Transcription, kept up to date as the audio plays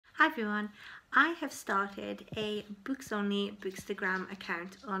Hi everyone, I have started a books only Bookstagram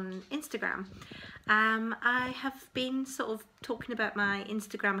account on Instagram. I have been sort of talking about my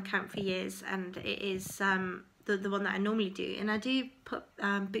Instagram account for years, and it is the one that I normally do, and I do put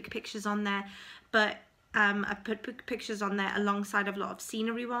book pictures on there, but I put book pictures on there alongside of a lot of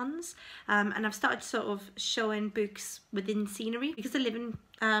scenery ones, and I've started sort of showing books within scenery because I live in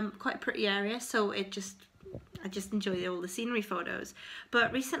quite a pretty area, so I just enjoy all the scenery photos.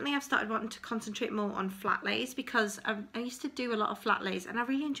 But recently I've started wanting to concentrate more on flat lays because I used to do a lot of flat lays and I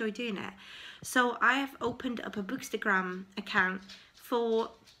really enjoy doing it. So I have opened up a Bookstagram account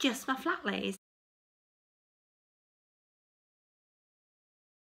for just my flat lays.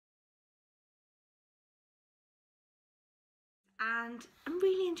 And I'm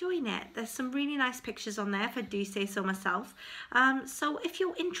really enjoying it. There's some really nice pictures on there, if I do say so myself. So if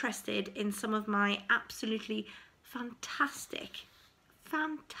you're interested in some of my absolutely fantastic,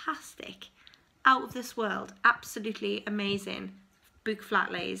 out of this world, absolutely amazing book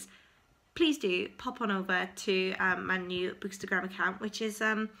flat lays, please do pop on over to my new Bookstagram account, which is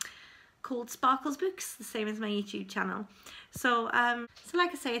called Sparkles Books, the same as my YouTube channel. So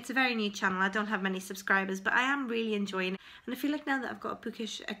like I say, it's a very new channel. I don't have many subscribers, but I am really enjoying it. And I feel like now that I've got a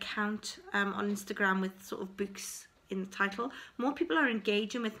bookish account on Instagram with sort of books in the title, more people are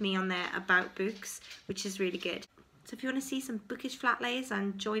engaging with me on there about books, which is really good. So if you want to see some bookish flat lays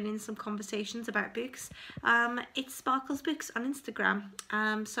and join in some conversations about books, it's Sparkles Books on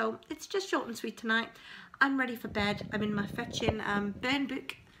Instagram. So it's just short and sweet tonight. I'm ready for bed. I'm in my fetching burn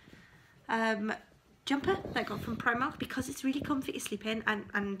book jumper that I got from Primark because it's really comfy to sleep in, and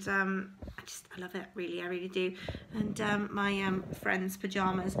I love it, really, I really do. And my friend's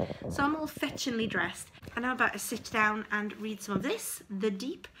pyjamas. So I'm all fetchingly dressed, and I'm about to sit down and read some of this, The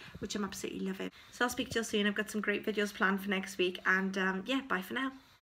Deep, which I'm absolutely loving. So I'll speak to you soon. I've got some great videos planned for next week, and yeah, bye for now.